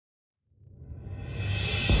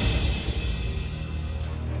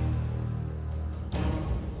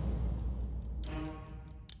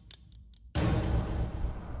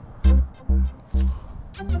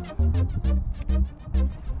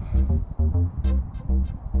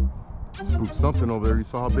Spooked something over there. You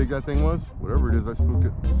saw how big that thing was? Whatever it is, I spooked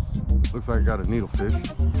it. Looks like I got a needlefish.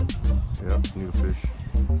 Yeah, needlefish.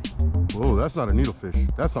 Whoa, that's not a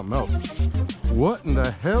needlefish. That's something else. What in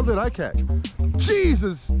the hell did I catch?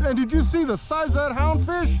 Jesus! And did you see the size of that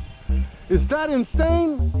houndfish? Is that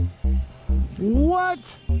insane? What?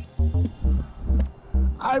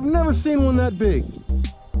 I've never seen one that big.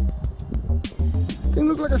 Thing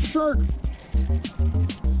looks like a shark.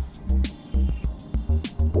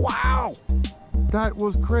 Wow! That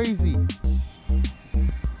was crazy.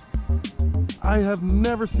 I have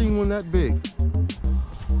never seen one that big.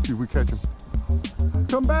 Let's see if we catch him.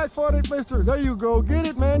 Come back for it, mister. There you go. Get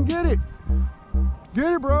it, man. Get it.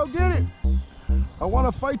 Get it, bro. Get it. I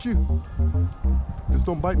want to fight you. Just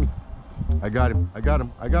don't bite me. I got him. I got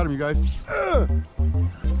him. I got him, you guys.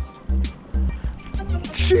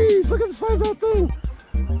 Jeez, look at the size of that thing.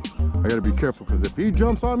 I got to be careful because if he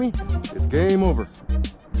jumps on me, it's game over.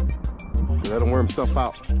 Let him wear himself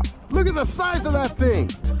out. Look at the size of that thing.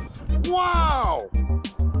 Wow.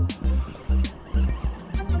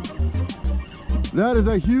 That is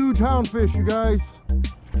a huge houndfish, you guys.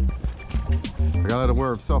 I gotta let him wear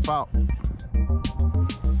himself out.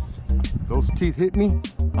 Those teeth hit me,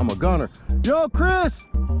 I'm a gunner. Yo, Chris!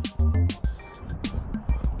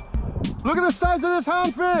 Look at the size of this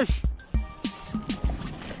houndfish!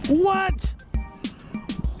 What?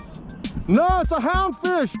 No, it's a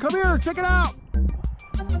houndfish. Come here, check it out.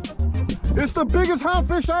 It's the biggest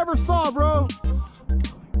houndfish I ever saw, bro.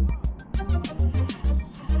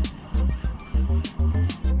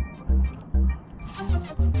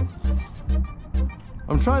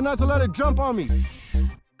 I'm trying not to let it jump on me.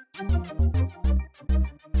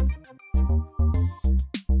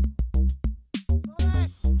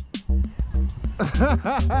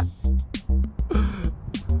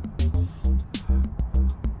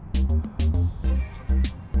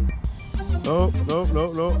 No, no,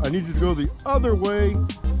 no, no. I need you to go the other way.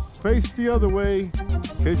 Face the other way.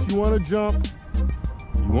 In case you want to jump.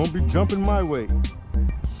 You won't be jumping my way.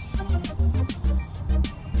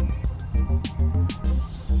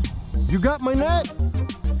 You got my net?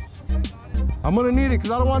 I'm gonna need it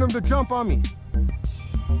because I don't want him to jump on me.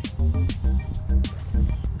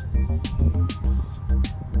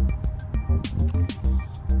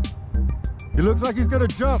 He looks like he's gonna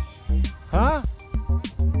jump. Huh?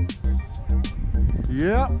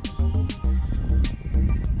 Yeah.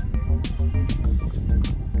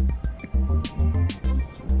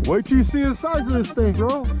 Wait till you see the size of this thing,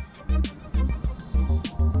 bro.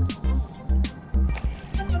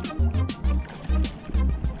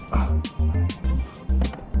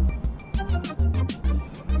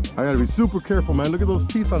 I gotta be super careful, man. Look at those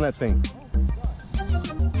teeth on that thing.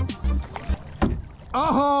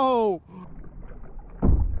 Oh!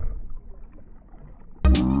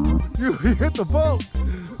 You hit the boat.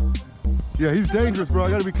 Yeah, he's dangerous, bro. I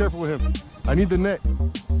gotta be careful with him. I need the net.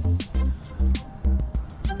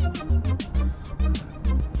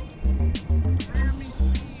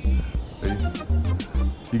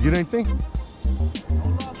 You get anything? No,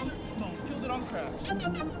 lobster. No, killed it on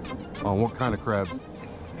crabs. Oh, what kind of crabs?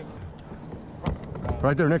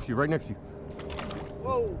 Right there next to you, right next to you.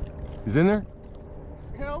 Whoa. He's in there?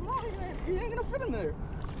 Hell no, he ain't gonna fit in there.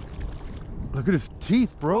 Look at his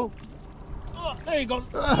teeth, bro. Oh, there you go.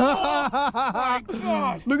 Oh, my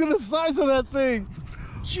God. Look at the size of that thing.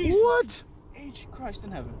 Jesus. What? H Christ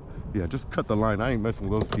in heaven. Yeah, just cut the line. I ain't messing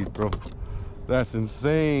with those teeth, bro. That's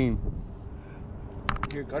insane.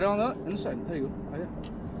 Here, got it on that inside. There you go. Right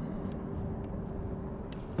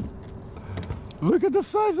there. Look at the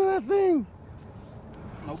size of that thing.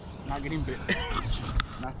 Nope, not getting bit.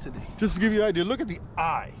 Not today. Just to give you an idea, look at the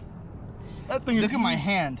eye. That thing is Look at my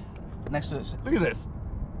hand next to this. Look at this.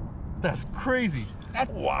 That's crazy.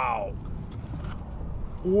 Wow.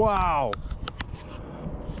 Wow.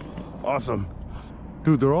 Awesome.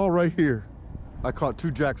 Dude, they're all right here. I caught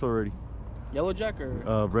 2 jacks already. Yellow jack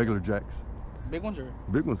or Regular jacks. big ones or?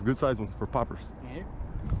 Big ones, good sized ones for poppers. Here?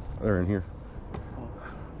 They're in here.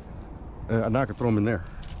 Oh. Now I can throw them in there.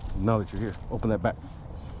 Now that you're here, open that back.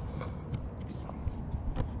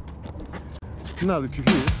 Now that you're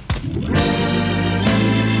here.